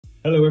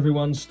Hello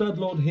everyone,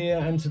 Studlord here,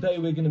 and today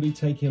we're going to be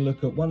taking a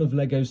look at one of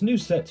LEGO's new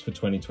sets for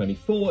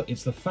 2024.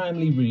 It's the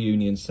Family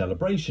Reunion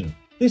Celebration.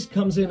 This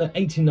comes in at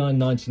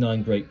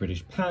 £89.99 Great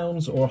British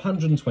Pounds or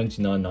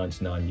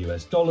 $129.99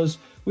 US dollars,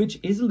 which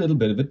is a little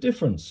bit of a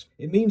difference.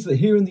 It means that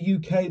here in the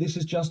UK this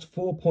is just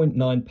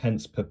 4.9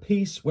 pence per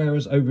piece,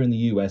 whereas over in the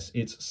US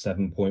it's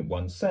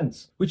 7.1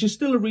 cents, which is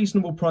still a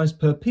reasonable price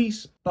per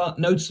piece, but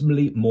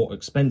noticeably more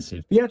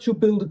expensive. The actual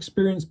build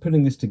experience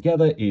putting this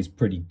together is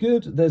pretty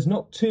good. There's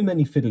not too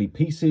many fiddly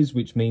pieces,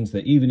 which means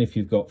that even if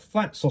you've got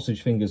fat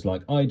sausage fingers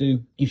like I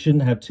do, you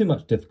shouldn't have too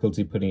much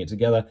difficulty putting it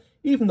together,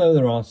 even though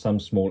there are some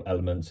small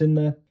elements in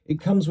there. It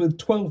comes with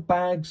 12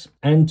 bags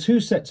and 2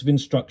 sets of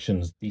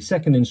instructions. The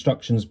second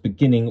instructions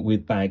beginning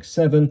with bag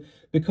 7,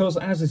 because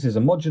as this is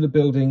a modular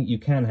building, you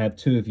can have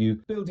 2 of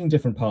you building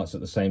different parts at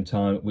the same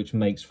time, which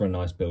makes for a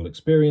nice build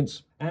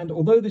experience. And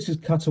although this is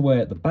cut away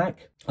at the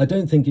back, I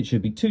don't think it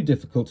should be too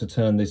difficult to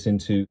turn this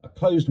into a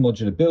closed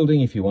modular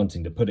building if you're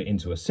wanting to put it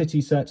into a city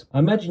set. I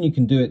imagine you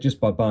can do it just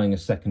by buying a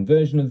second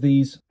version of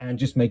these and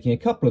just making a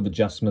couple of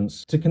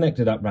adjustments to connect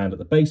it up round at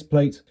the base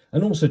plate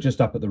and also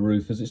just up at the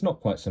roof, as it's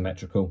not quite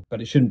symmetrical,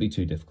 but it shouldn't be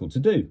too difficult to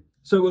do.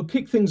 So we'll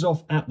kick things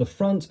off at the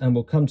front and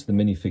we'll come to the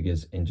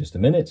minifigures in just a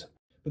minute.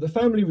 But the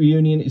family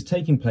reunion is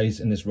taking place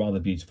in this rather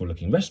beautiful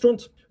looking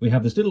restaurant. We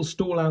have this little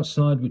stall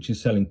outside which is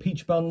selling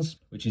peach buns,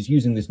 which is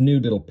using this new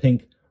little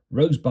pink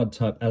rosebud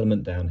type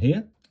element down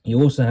here.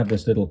 You also have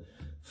this little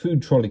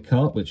food trolley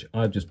cart, which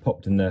I've just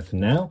popped in there for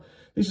now.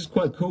 This is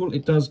quite cool.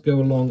 It does go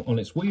along on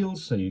its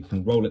wheels, so you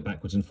can roll it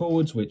backwards and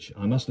forwards, which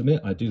I must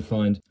admit I do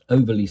find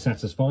overly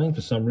satisfying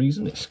for some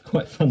reason. It's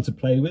quite fun to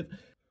play with.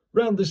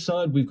 Round this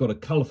side, we've got a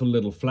colourful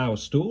little flower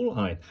stool.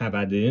 I have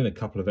added in a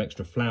couple of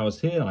extra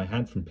flowers here I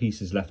had from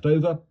pieces left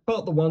over,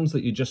 but the ones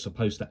that you're just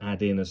supposed to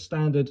add in as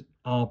standard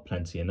are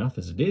plenty enough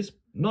as it is.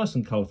 Nice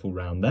and colourful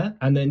round there.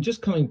 And then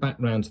just coming back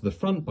round to the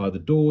front by the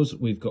doors,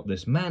 we've got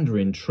this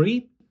mandarin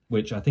tree,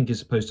 which I think is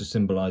supposed to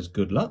symbolise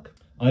good luck.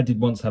 I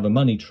did once have a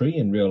money tree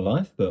in real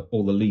life, but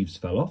all the leaves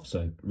fell off,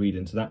 so read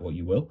into that what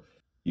you will.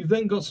 You've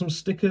then got some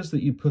stickers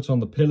that you put on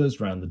the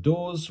pillars round the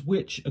doors,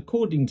 which,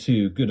 according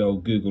to good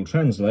old Google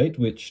Translate,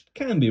 which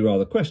can be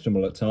rather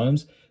questionable at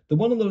times, the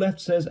one on the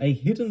left says a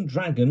hidden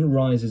dragon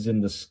rises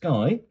in the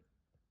sky,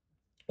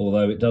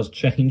 although it does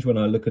change when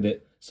I look at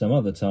it some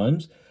other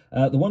times.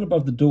 The one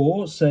above the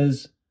door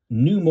says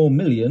new more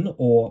million,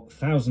 or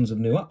thousands of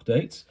new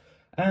updates,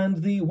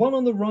 and the one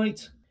on the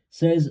right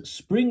says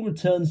spring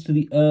returns to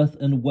the earth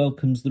and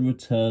welcomes the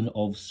return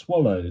of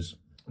swallows,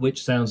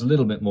 which sounds a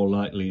little bit more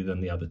likely than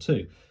the other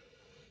two.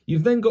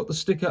 You've then got the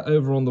sticker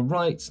over on the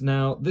right.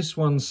 Now, this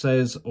one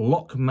says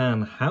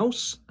Lockman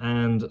House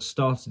and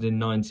started in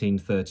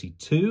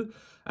 1932.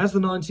 As the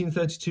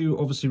 1932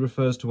 obviously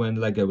refers to when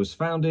LEGO was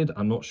founded,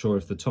 I'm not sure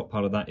if the top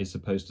part of that is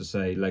supposed to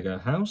say LEGO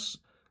House.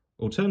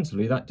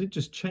 Alternatively, that did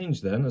just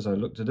change then as I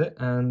looked at it,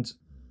 and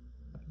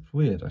it's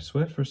weird. I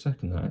swear for a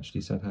second that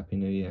actually said Happy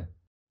New Year.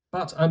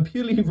 But I'm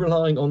purely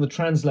relying on the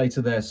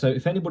translator there, so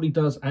if anybody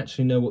does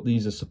actually know what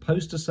these are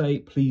supposed to say,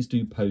 please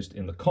do post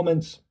in the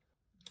comments.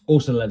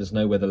 Also let us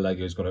know whether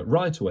LEGO's got it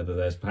right or whether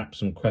there's perhaps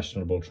some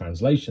questionable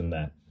translation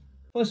there.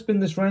 If I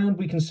spin this round,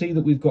 we can see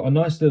that we've got a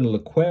nice little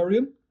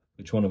aquarium,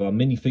 which one of our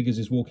minifigures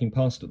is walking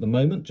past at the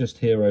moment, just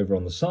here over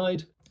on the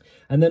side.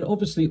 And then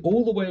obviously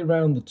all the way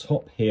around the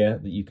top here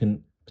that you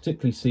can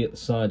particularly see at the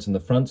sides and the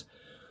front,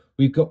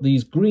 we've got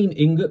these green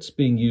ingots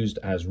being used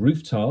as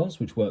roof tiles,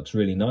 which works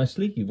really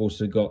nicely. You've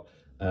also got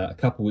a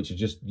couple which are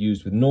just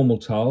used with normal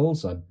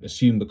tiles, I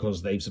assume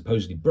because they've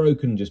supposedly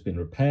broken and just been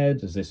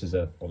repaired, as this is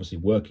a obviously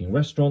working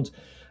restaurant.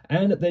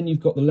 And then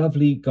you've got the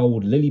lovely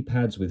gold lily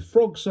pads with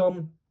frogs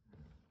on,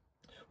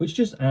 which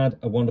just add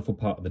a wonderful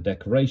part of the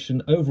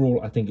decoration.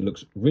 Overall, I think it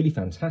looks really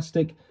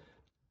fantastic.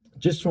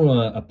 Just from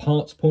a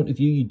parts point of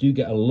view, you do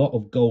get a lot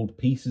of gold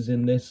pieces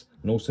in this,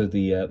 and also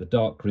the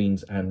dark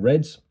greens and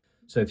reds.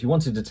 So if you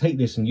wanted to take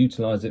this and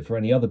utilise it for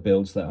any other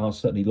builds, there are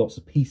certainly lots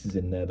of pieces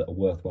in there that are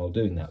worthwhile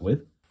doing that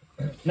with.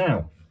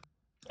 Now,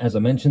 as I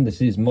mentioned,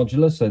 this is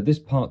modular, so this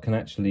part can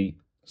actually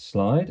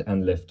slide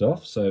and lift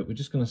off. So we're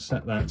just going to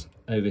set that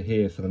over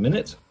here for the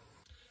minute,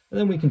 and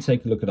then we can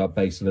take a look at our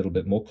base a little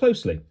bit more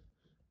closely.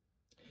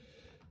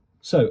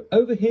 So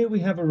over here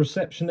we have a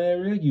reception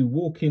area. You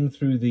walk in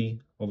through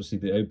obviously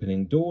the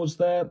opening doors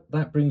there.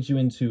 That brings you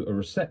into a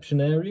reception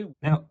area.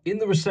 Now, in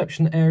the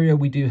reception area,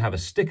 we do have a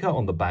sticker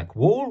on the back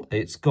wall.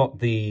 It's got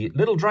the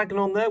little dragon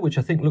on there, which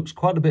I think looks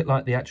quite a bit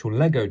like the actual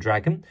Lego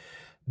dragon.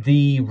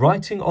 The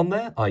writing on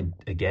there, I,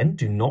 again,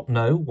 do not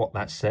know what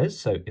that says.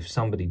 So if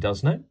somebody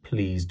does know,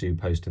 please do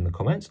post in the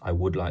comments. I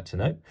would like to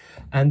know.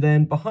 And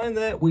then behind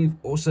there, we've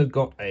also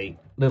got a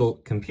little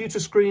computer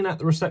screen at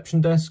the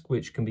reception desk,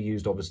 which can be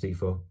used obviously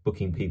for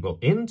booking people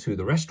into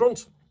the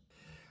restaurant.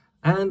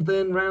 And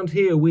then round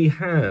here we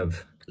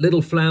have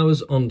little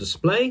flowers on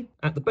display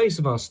at the base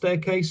of our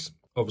staircase,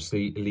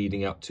 obviously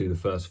leading up to the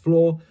first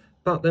floor.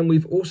 But then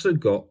we've also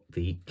got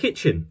the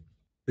kitchen.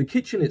 The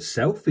kitchen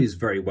itself is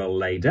very well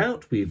laid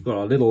out. We've got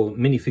our little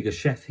minifigure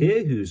chef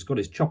here who's got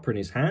his chopper in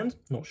his hand.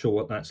 Not sure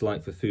what that's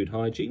like for food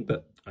hygiene,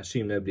 but I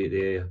assume nobody at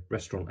the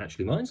restaurant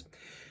actually minds.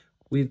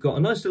 We've got a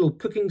nice little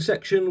cooking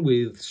section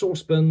with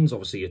saucepans,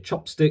 obviously your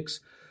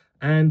chopsticks,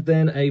 and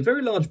then a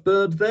very large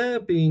bird there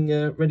being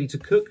ready to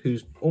cook,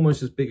 who's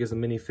almost as big as the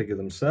minifigure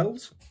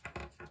themselves.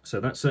 So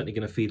that's certainly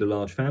going to feed a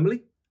large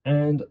family.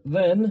 And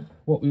then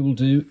what we will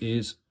do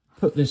is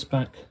put this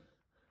back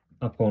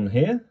up on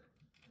here.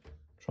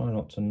 Try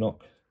not to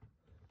knock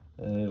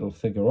a little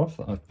figure off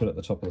that I've put at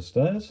the top of the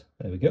stairs.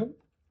 There we go.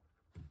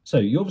 So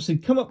you obviously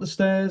come up the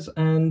stairs,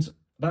 and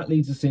that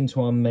leads us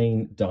into our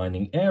main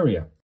dining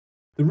area.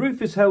 The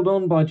roof is held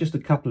on by just a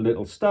couple of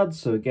little studs,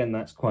 so again,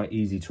 that's quite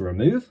easy to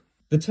remove.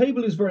 The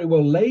table is very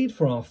well laid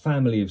for our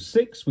family of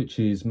 6, which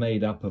is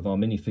made up of our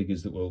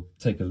minifigures that we'll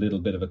take a little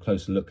bit of a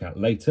closer look at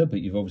later.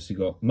 But you've obviously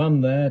got Mum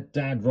there,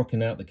 Dad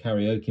rocking out the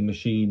karaoke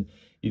machine.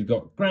 You've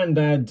got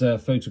Grandad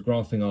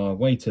photographing our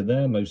waiter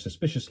there, most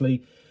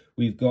suspiciously.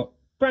 We've got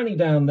Granny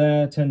down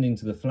there tending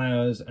to the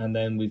flowers, and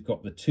then we've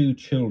got the 2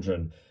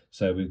 children.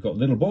 So we've got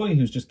little boy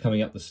who's just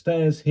coming up the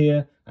stairs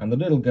here, and the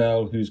little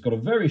girl who's got a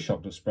very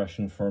shocked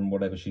expression from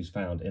whatever she's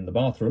found in the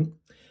bathroom.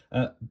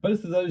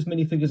 Both of those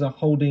minifigures are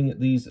holding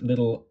these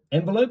little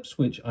envelopes,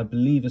 which I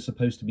believe are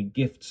supposed to be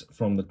gifts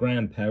from the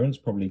grandparents,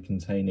 probably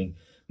containing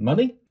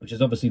money, which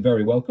is obviously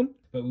very welcome.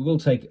 But we will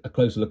take a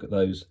closer look at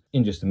those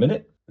in just a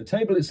minute. The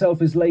table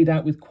itself is laid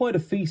out with quite a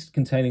feast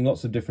containing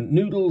lots of different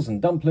noodles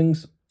and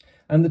dumplings.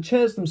 And the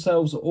chairs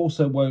themselves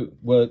also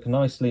work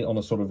nicely on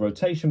a sort of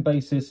rotation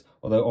basis,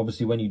 although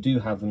obviously when you do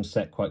have them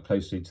set quite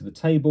closely to the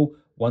table,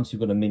 once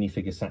you've got a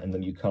minifigure sat in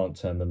them, you can't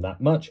turn them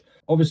that much.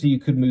 Obviously, you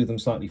could move them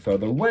slightly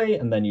further away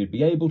and then you'd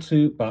be able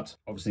to, but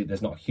obviously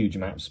there's not a huge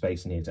amount of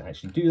space in here to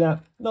actually do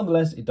that.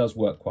 Nonetheless, it does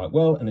work quite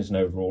well and is an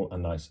overall a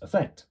nice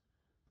effect.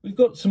 We've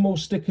got some more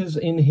stickers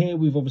in here.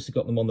 We've obviously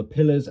got them on the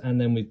pillars, and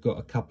then we've got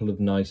a couple of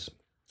nice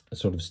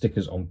sort of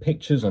stickers on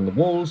pictures on the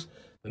walls.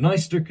 The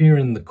nice sticker here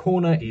in the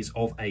corner is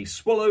of a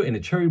swallow in a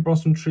cherry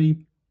blossom tree,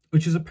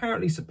 which is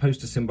apparently supposed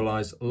to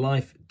symbolise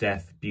life,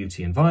 death,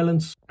 beauty and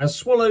violence, as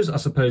swallows are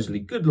supposedly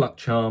good luck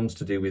charms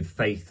to do with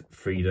faith,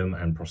 freedom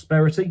and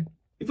prosperity.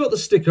 We've got the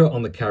sticker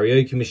on the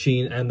karaoke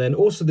machine, and then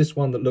also this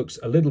one that looks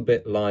a little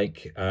bit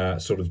like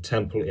sort of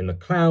temple in the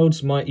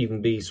clouds, might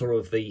even be sort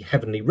of the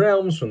heavenly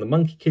realms from the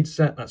Monkey Kids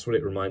set. That's what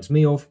it reminds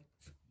me of.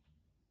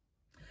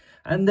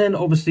 And then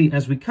obviously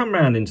as we come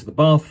round into the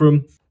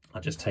bathroom,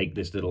 I'll just take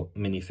this little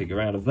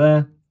minifigure out of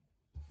there.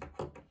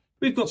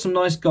 We've got some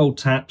nice gold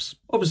taps,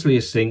 obviously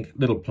a sink,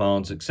 little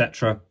plants,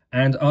 etc.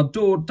 And our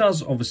door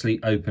does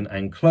obviously open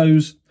and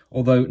close,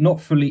 although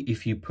not fully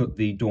if you put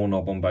the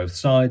doorknob on both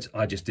sides.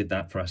 I just did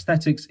that for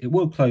aesthetics. It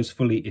will close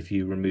fully if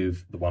you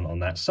remove the one on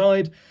that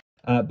side.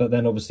 But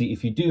then obviously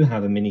if you do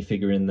have a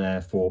minifigure in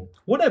there for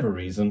whatever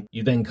reason,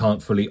 you then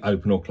can't fully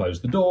open or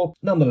close the door.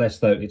 Nonetheless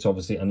though, it's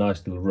obviously a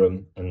nice little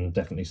room and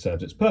definitely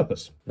serves its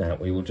purpose. Now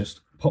we will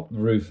just pop the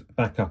roof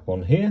back up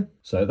on here.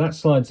 So that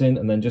slides in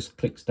and then just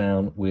clicks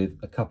down with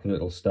a couple of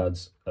little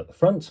studs at the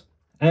front.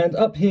 And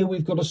up here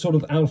we've got a sort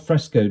of al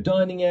fresco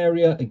dining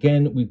area.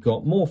 Again, we've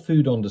got more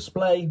food on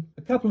display.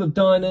 A couple of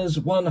diners,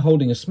 one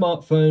holding a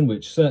smartphone,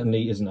 which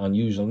certainly isn't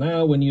unusual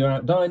now when you're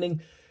out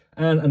dining,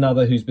 and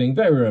another who's being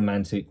very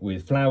romantic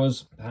with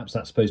flowers. Perhaps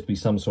that's supposed to be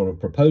some sort of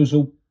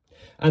proposal.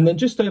 And then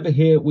just over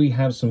here we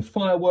have some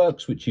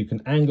fireworks which you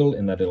can angle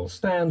in their little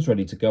stands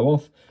ready to go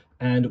off.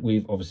 And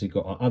we've obviously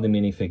got our other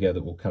minifigure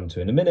that we'll come to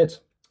in a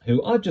minute,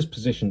 who I've just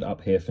positioned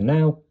up here for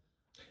now.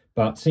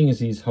 But seeing as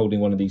he's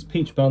holding one of these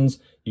peach buns,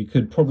 you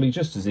could probably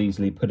just as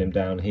easily put him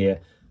down here.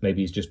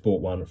 Maybe he's just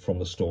bought one from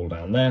the stall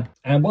down there.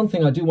 And one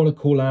thing I do want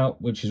to call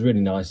out, which is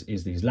really nice,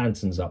 is these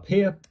lanterns up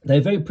here. They're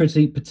very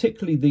pretty,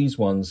 particularly these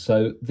ones.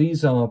 So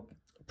these are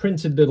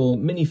printed little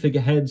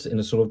minifigure heads in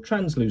a sort of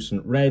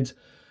translucent red,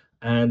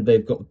 and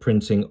they've got the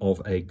printing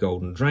of a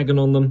golden dragon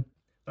on them.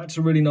 That's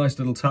a really nice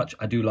little touch.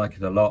 I do like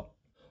it a lot.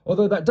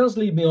 Although that does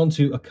lead me on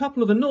to a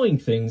couple of annoying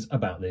things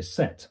about this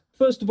set.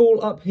 First of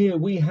all, up here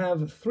we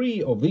have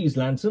 3 of these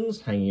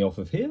lanterns hanging off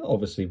of here,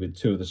 obviously with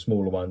 2 of the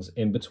smaller ones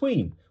in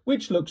between,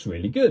 which looks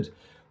really good.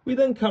 We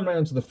then come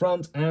round to the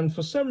front, and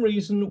for some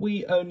reason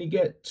we only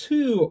get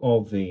 2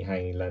 of the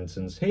hanging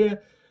lanterns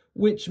here,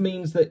 which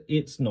means that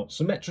it's not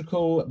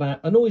symmetrical. That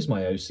annoys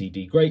my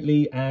OCD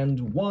greatly,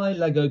 and why,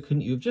 Lego,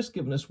 couldn't you have just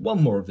given us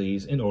 1 more of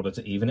these in order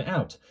to even it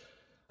out?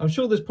 I'm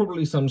sure there's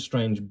probably some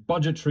strange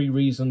budgetary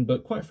reason,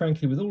 but quite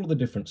frankly, with all of the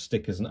different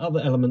stickers and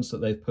other elements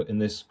that they've put in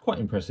this quite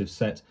impressive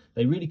set,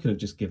 they really could have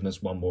just given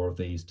us 1 more of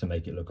these to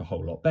make it look a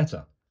whole lot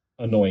better.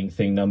 Annoying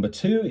thing number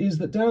 2 is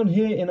that down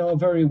here in our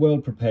very well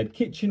prepared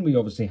kitchen, we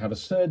obviously have a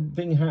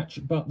serving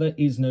hatch, but there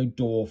is no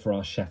door for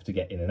our chef to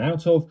get in and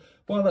out of.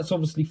 While that's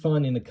obviously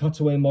fine in a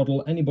cutaway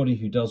model, anybody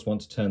who does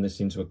want to turn this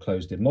into a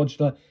closed-in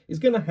modular is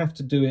going to have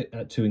to do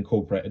it to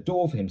incorporate a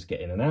door for him to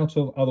get in and out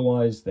of.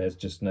 Otherwise, there's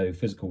just no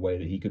physical way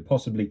that he could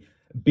possibly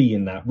be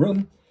in that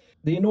room.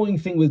 The annoying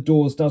thing with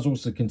doors does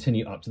also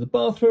continue up to the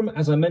bathroom.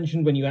 As I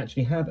mentioned, when you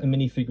actually have a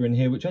minifigure in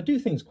here, which I do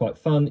think is quite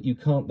fun, you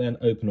can't then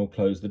open or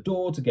close the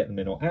door to get them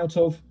in or out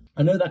of.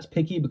 I know that's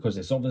picky because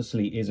this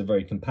obviously is a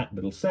very compact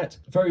little set,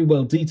 very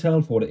well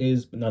detailed for what it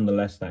is, but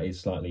nonetheless that is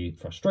slightly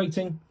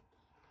frustrating.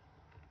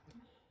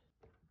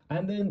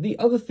 And then the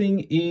other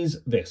thing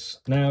is this.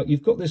 Now,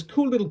 you've got this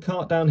cool little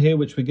cart down here,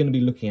 which we're going to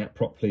be looking at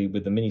properly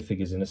with the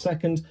minifigures in a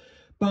second,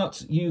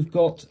 but you've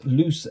got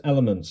loose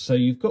elements. So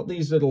you've got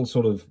these little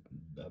sort of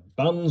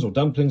buns or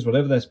dumplings,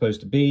 whatever they're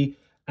supposed to be,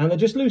 and they're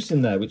just loose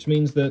in there, which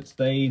means that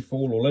they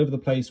fall all over the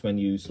place when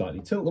you slightly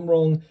tilt them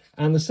wrong.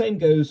 And the same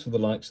goes for the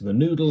likes of the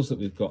noodles that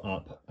we've got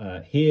up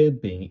here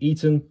being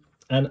eaten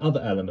and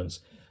other elements.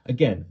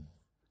 Again,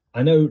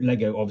 I know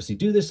Lego obviously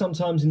do this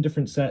sometimes in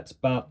different sets,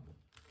 but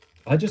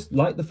I just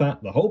like the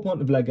fact the whole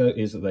point of Lego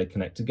is that they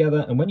connect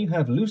together, and when you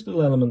have loose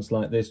little elements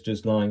like this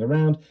just lying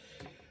around,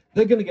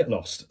 they're going to get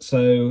lost.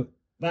 So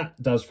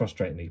that does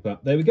frustrate me,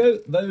 but there we go.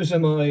 Those are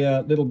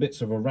my little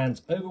bits of a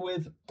rant over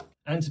with.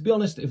 And to be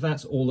honest, if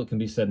that's all that can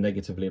be said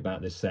negatively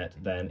about this set,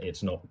 then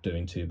it's not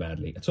doing too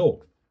badly at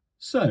all.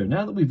 So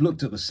now that we've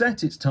looked at the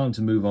set, it's time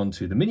to move on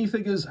to the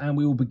minifigures, and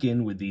we will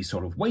begin with the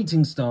sort of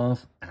waiting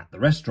staff at the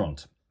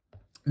restaurant.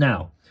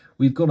 Now,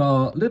 we've got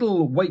our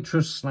little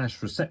waitress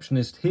slash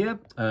receptionist here,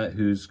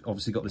 who's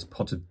obviously got this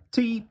pot of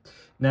tea.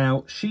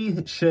 Now,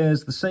 she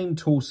shares the same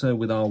torso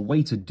with our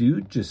waiter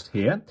dude just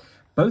here.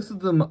 Both of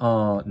them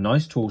are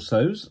nice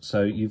torsos.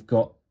 So you've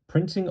got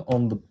printing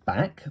on the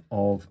back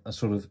of a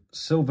sort of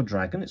silver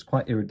dragon. It's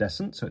quite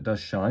iridescent, so it does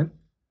shine.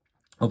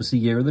 Obviously,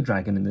 Year of the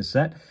Dragon in this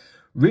set.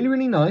 Really,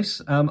 really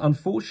nice.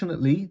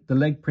 Unfortunately, the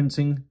leg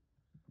printing,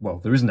 well,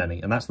 there isn't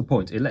any, and that's the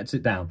point. It lets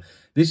it down.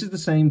 This is the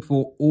same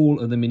for all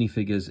of the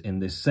minifigures in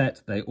this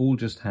set. They all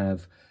just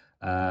have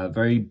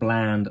very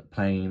bland,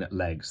 plain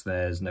legs.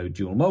 There's no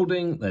dual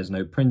molding, there's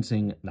no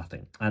printing,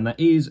 nothing. And that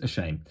is a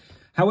shame.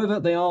 However,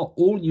 they are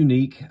all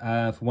unique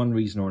for one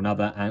reason or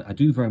another, and I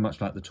do very much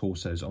like the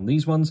torsos on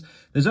these ones.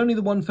 There's only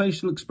the one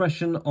facial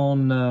expression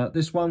on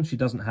this one. She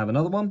doesn't have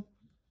another one.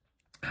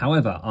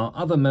 However, our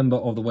other member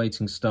of the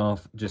waiting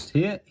staff just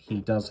here, he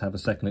does have a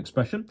second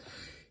expression.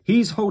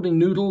 He's holding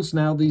noodles.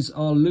 Now, these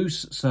are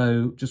loose,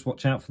 so just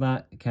watch out for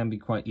that. It can be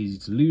quite easy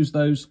to lose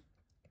those.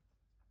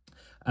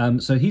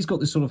 So he's got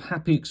this sort of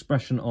happy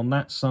expression on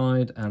that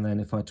side, and then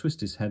if I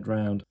twist his head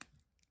round,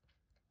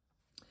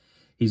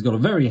 he's got a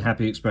very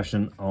happy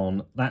expression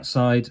on that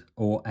side,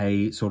 or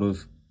a sort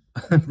of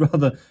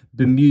rather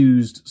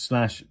bemused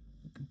slash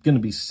going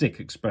to be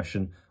sick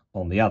expression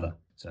on the other.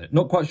 So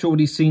not quite sure what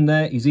he's seen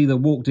there. He's either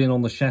walked in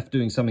on the chef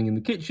doing something in the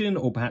kitchen,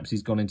 or perhaps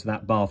he's gone into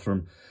that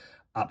bathroom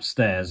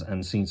upstairs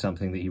and seen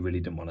something that he really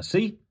didn't want to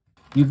see.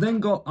 You've then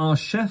got our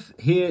chef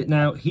here.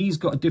 Now, he's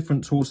got a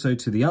different torso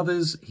to the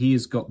others. He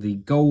has got the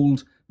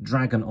gold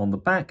dragon on the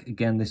back.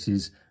 Again, this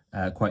is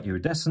quite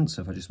iridescent,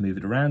 so if I just move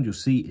it around, you'll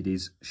see it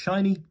is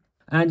shiny.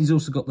 And he's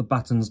also got the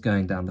buttons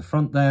going down the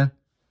front there.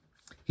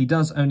 He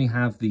does only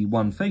have the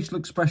one facial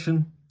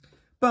expression,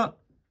 but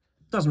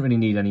doesn't really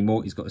need any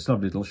more. He's got this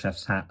lovely little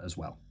chef's hat as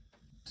well.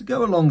 To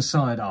go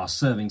alongside our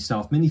serving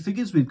staff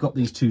minifigures, we've got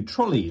these two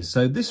trolleys.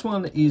 So this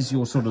one is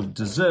your sort of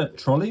dessert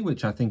trolley,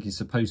 which I think is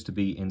supposed to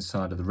be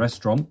inside of the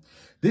restaurant.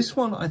 This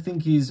one I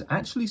think is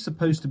actually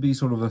supposed to be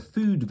sort of a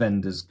food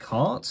vendor's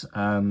cart.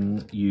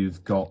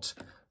 You've got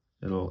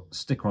a little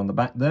sticker on the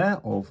back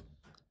there of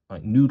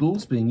like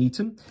noodles being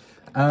eaten.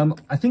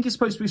 I think it's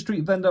supposed to be a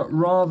street vendor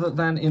rather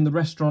than in the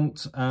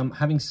restaurant.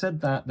 Having said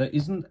that, there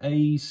isn't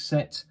a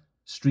set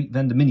street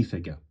vendor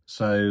minifigure,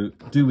 so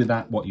do with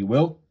that what you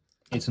will.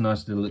 It's a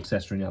nice little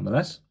accessory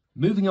nonetheless.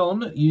 Moving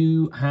on,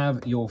 you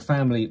have your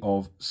family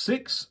of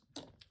 6.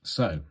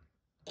 So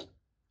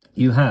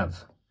you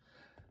have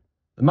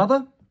the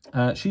mother.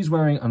 She's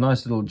wearing a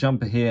nice little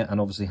jumper here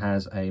and obviously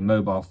has a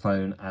mobile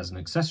phone as an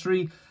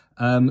accessory.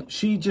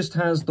 She just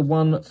has the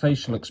one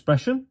facial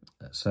expression,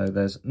 so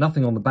there's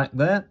nothing on the back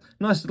there.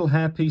 Nice little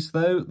hairpiece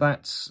though.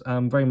 That's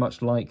very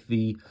much like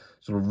the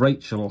sort of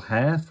Rachel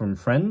hair from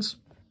Friends.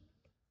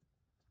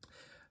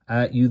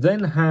 You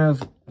then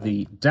have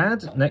the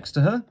dad next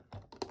to her,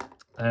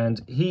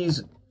 and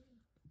he's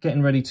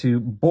getting ready to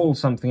bawl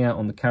something out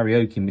on the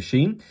karaoke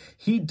machine.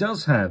 He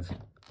does have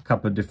a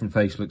couple of different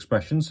facial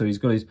expressions, so he's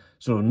got his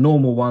sort of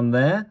normal one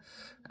there,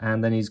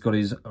 and then he's got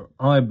his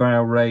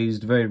eyebrow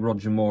raised, very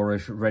Roger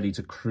Moore-ish, ready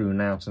to croon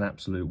out an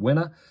absolute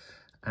winner.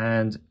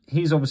 And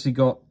he's obviously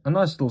got a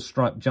nice little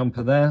striped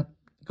jumper there.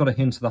 Got a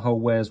hint of the whole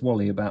Where's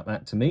Wally about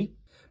that to me.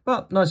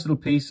 But nice little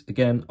piece,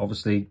 again,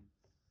 obviously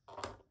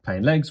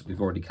plain legs,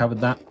 we've already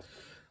covered that.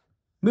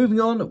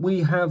 Moving on,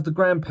 we have the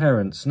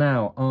grandparents.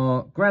 Now,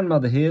 our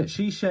grandmother here,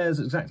 she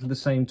shares exactly the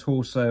same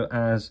torso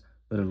as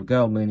the little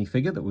girl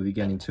minifigure that we'll be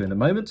getting to in a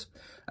moment.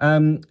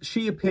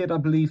 She appeared, I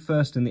believe,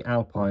 first in the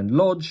Alpine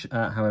Lodge.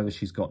 However,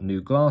 she's got new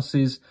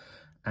glasses.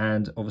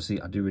 And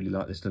obviously, I do really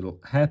like this little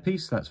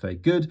hairpiece. That's very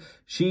good.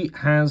 She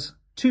has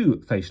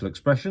 2 facial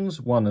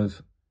expressions, one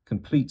of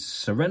complete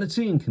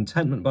serenity and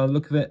contentment by the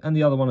look of it, and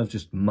the other one of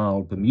just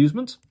mild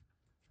bemusement.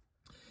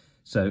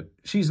 So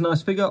she's a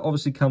nice figure,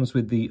 obviously comes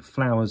with the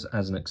flowers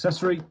as an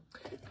accessory.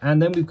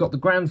 And then we've got the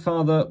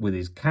grandfather with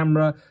his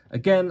camera.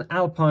 Again,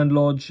 Alpine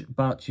Lodge,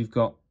 but you've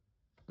got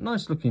a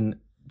nice looking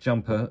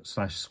jumper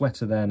slash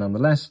sweater there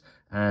nonetheless.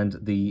 And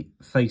the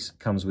face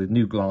comes with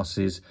new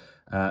glasses.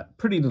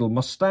 Pretty little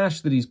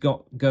mustache that he's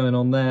got going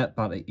on there,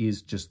 but it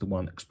is just the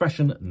one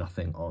expression,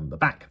 nothing on the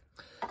back.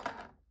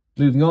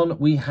 Moving on,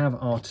 we have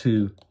our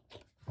two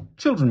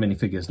children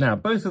minifigures. Now,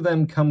 both of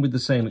them come with the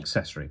same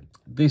accessory.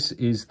 This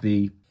is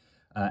the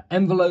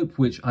envelope,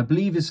 which I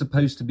believe is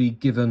supposed to be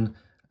given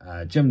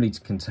generally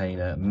to contain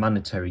a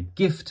monetary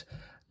gift,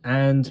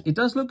 and it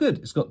does look good.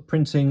 It's got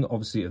printing,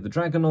 obviously, of the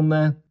dragon on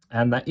there,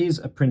 and that is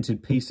a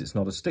printed piece. It's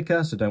not a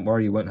sticker, so don't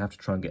worry, you won't have to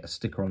try and get a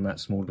sticker on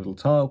that small little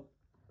tile.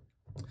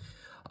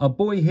 Our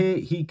boy here,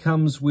 he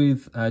comes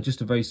with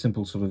just a very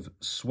simple sort of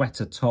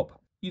sweater top.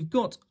 You've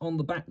got on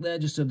the back there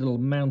just a little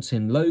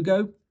mountain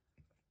logo,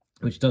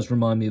 which does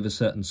remind me of a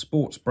certain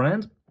sports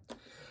brand.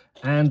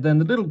 And then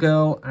the little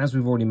girl, as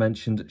we've already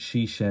mentioned,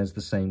 she shares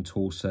the same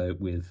torso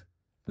with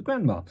the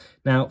grandma.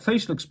 Now,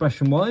 facial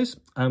expression-wise,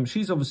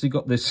 she's obviously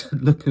got this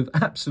look of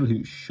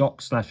absolute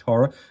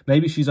shock/horror.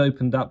 Maybe she's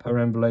opened up her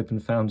envelope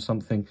and found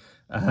something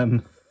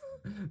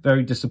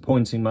very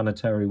disappointing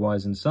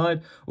monetary-wise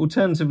inside.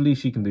 Alternatively,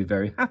 she can be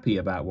very happy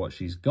about what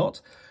she's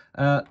got.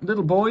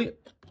 Little boy,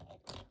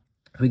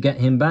 we get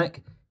him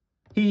back.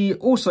 He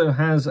also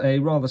has a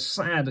rather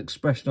sad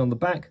expression on the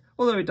back,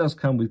 although it does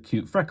come with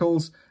cute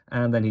freckles.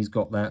 And then he's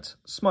got that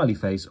smiley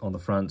face on the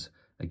front.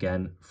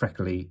 Again,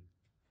 freckly,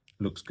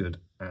 looks good,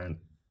 and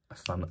a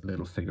fun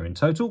little figure in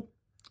total.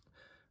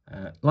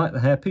 Like the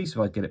hairpiece, if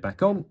I get it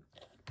back on.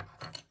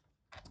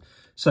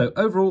 So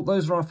overall,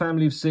 those are our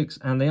family of 6,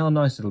 and they are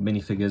nice little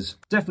minifigures.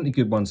 Definitely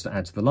good ones to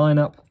add to the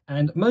lineup.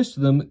 And most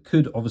of them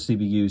could obviously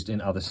be used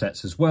in other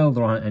sets as well.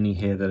 There aren't any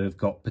here that have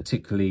got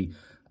particularly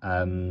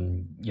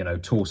you know,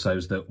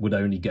 torsos that would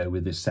only go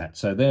with this set.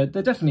 So they're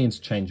definitely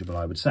interchangeable,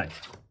 I would say.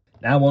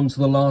 Now on to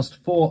the last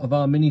 4 of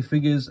our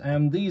minifigures,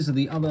 and these are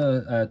the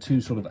other 2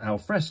 sort of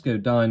alfresco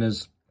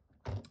diners.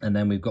 And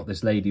then we've got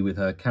this lady with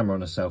her camera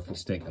on a selfie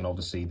stick, and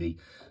obviously the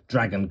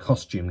dragon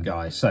costume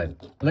guy. So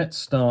let's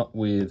start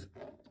with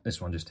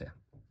this one just here.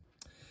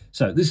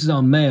 So this is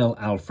our male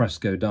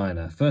alfresco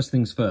diner. First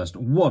things first,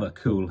 what a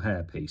cool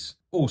hairpiece.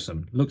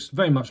 Awesome. Looks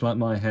very much like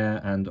my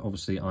hair, and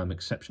obviously I'm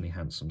exceptionally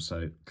handsome,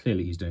 so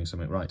clearly he's doing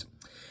something right.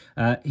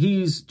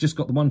 He's just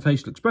got the one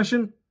facial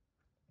expression,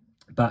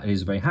 but it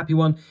is a very happy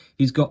one.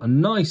 He's got a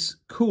nice,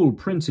 cool,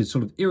 printed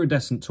sort of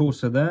iridescent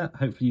torso there.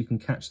 Hopefully you can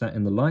catch that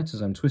in the light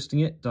as I'm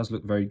twisting it. Does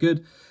look very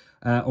good.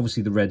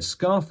 Obviously the red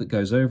scarf that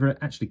goes over it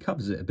actually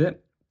covers it a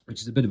bit,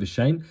 which is a bit of a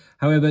shame.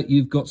 However,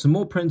 you've got some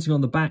more printing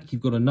on the back.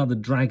 You've got another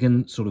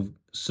dragon sort of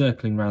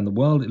circling around the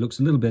world. It looks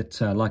a little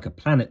bit like a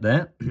planet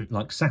there,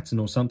 like Saturn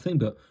or something,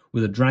 but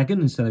with a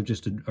dragon instead of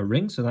just a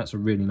ring. So that's a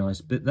really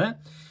nice bit there.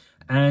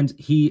 And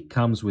he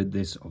comes with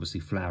this,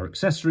 obviously, flower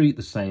accessory,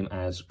 the same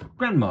as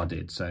Grandma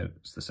did. So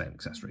it's the same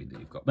accessory that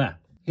you've got there.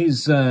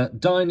 His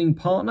dining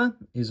partner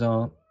is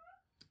our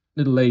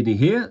little lady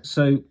here.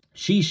 So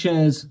she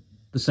shares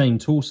the same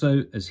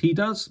torso as he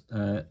does.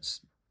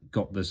 It's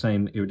got the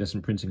same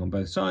iridescent printing on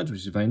both sides,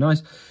 which is very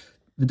nice.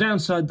 The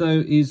downside,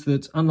 though, is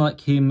that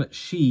unlike him,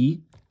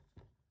 she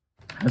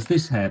has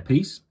this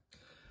hairpiece.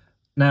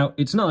 Now,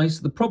 it's nice.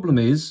 The problem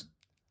is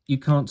you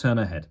can't turn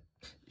her head.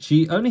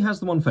 She only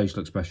has the one facial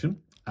expression,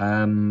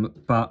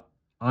 but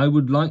I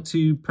would like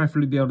to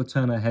preferably be able to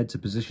turn her head to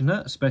position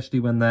her,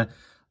 especially when they're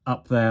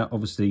up there,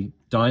 obviously,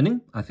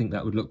 dining. I think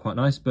that would look quite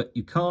nice, but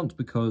you can't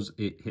because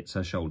it hits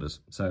her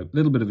shoulders. So a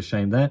little bit of a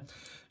shame there.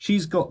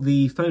 She's got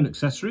the phone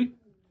accessory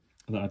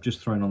that I've just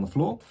thrown on the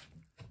floor.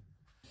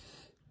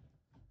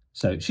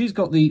 So she's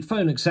got the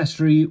phone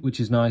accessory, which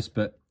is nice,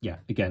 but yeah,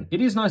 again, it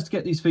is nice to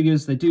get these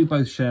figures. They do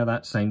both share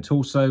that same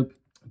torso,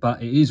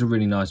 but it is a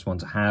really nice one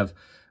to have.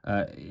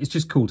 It's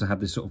just cool to have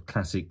this sort of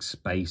classic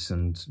space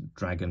and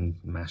dragon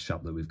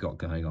mashup that we've got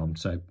going on.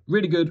 So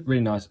really good,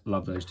 really nice.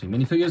 Love those 2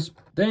 minifigures.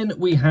 Then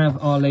we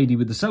have our lady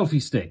with the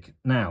selfie stick.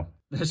 Now,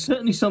 there's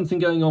certainly something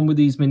going on with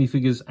these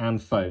minifigures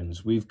and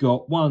phones. We've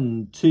got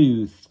 1,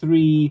 2,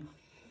 3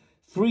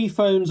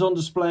 phones on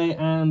display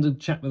and a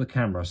chap with a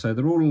camera. So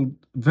they're all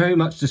very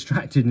much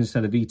distracted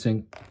instead of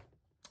eating,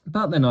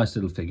 but they're nice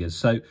little figures.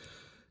 So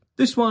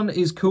this one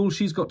is cool.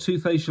 She's got 2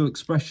 facial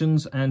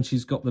expressions, and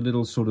she's got the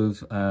little sort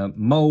of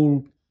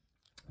mole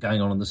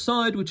going on the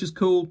side, which is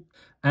cool.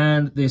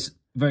 And this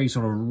very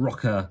sort of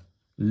rocker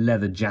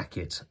leather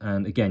jacket.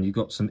 And again, you've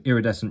got some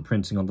iridescent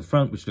printing on the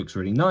front, which looks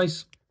really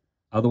nice.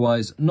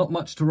 Otherwise, not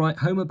much to write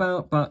home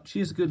about, but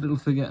she is a good little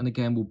figure, and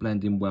again, will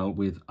blend in well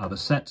with other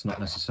sets, not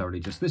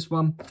necessarily just this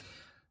one.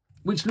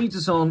 Which leads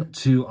us on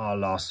to our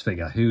last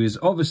figure, who is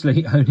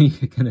obviously only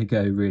going to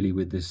go really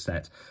with this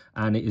set,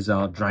 and it is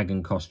our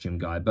dragon costume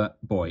guy, but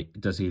boy,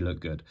 does he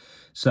look good.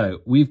 So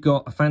we've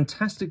got a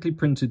fantastically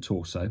printed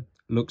torso,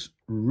 looks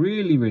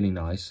really, really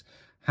nice.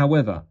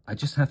 However, I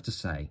just have to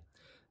say,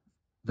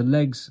 the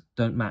legs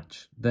don't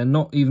match. They're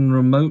not even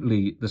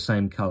remotely the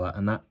same colour,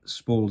 and that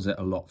spoils it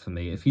a lot for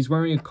me. If he's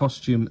wearing a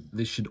costume,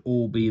 this should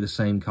all be the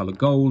same colour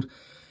gold.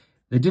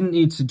 They didn't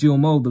need to dual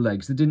mould the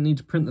legs. They didn't need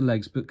to print the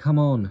legs, but come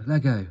on,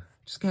 Lego.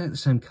 Just get it the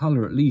same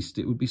colour at least.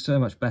 It would be so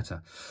much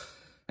better.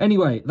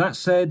 Anyway, that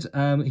said,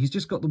 he's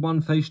just got the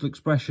one facial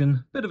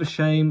expression. Bit of a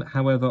shame.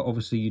 However,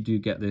 obviously you do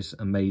get this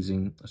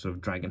amazing sort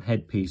of dragon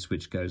headpiece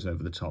which goes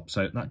over the top.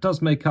 So that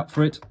does make up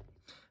for it.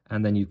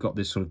 And then you've got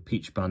this sort of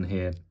peach bun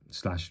here,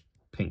 slash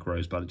pink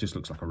rosebud. It just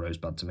looks like a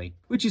rosebud to me,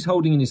 which he's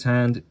holding in his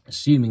hand,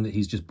 assuming that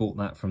he's just bought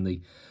that from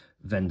the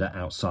vendor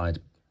outside.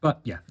 But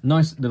yeah,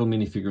 nice little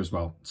minifigure as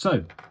well.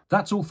 So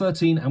that's all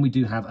 13, and we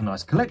do have a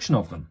nice collection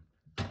of them.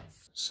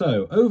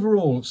 So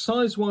overall,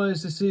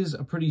 size-wise, this is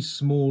a pretty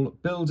small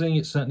building.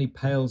 It certainly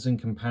pales in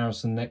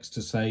comparison next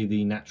to, say,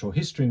 the Natural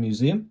History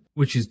Museum,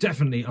 which is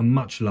definitely a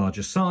much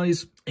larger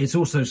size. It's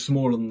also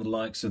smaller than the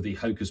likes of the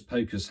Hocus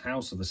Pocus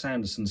house of the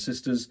Sanderson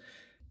sisters.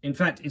 In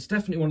fact, it's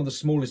definitely one of the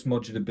smallest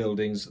modular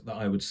buildings that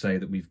I would say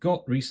that we've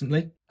got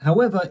recently.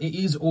 However, it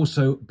is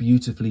also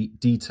beautifully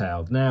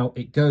detailed. Now,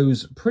 it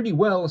goes pretty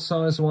well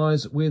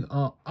size-wise with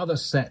our other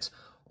set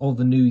of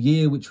the new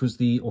year, which was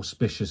the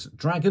Auspicious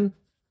Dragon.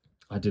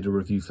 I did a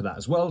review for that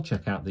as well.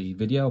 Check out the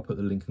video. I'll put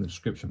the link in the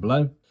description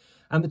below.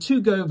 And the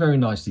two go very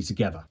nicely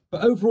together.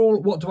 But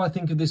overall, what do I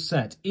think of this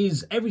set?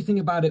 Is everything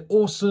about it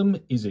awesome?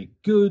 Is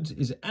it good?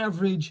 Is it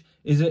average?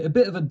 Is it a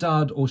bit of a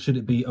dud, or should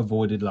it be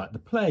avoided like the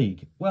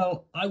plague?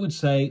 Well, I would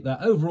say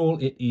that overall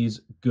it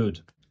is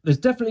good. There's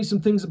definitely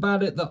some things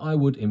about it that I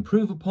would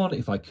improve upon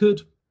if I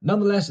could.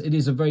 Nonetheless, it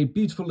is a very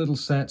beautiful little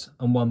set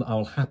and one that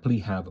I'll happily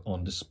have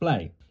on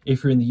display.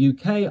 If you're in the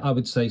UK, I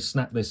would say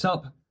snap this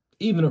up.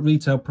 Even at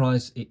retail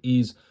price, it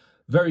is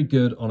very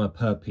good on a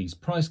per piece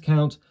price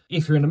count.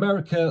 If you're in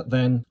America,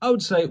 then I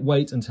would say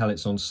wait until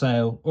it's on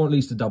sale, or at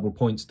least a double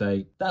points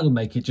day. That'll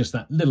make it just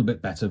that little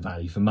bit better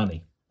value for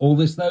money. All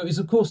this though is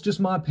of course just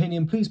my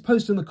opinion. Please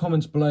post in the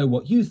comments below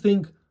what you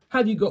think.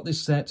 Have you got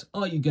this set?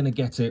 Are you going to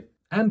get it?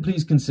 And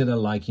please consider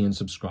liking and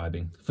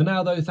subscribing. For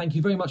now though, thank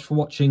you very much for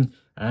watching,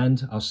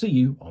 and I'll see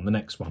you on the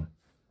next one.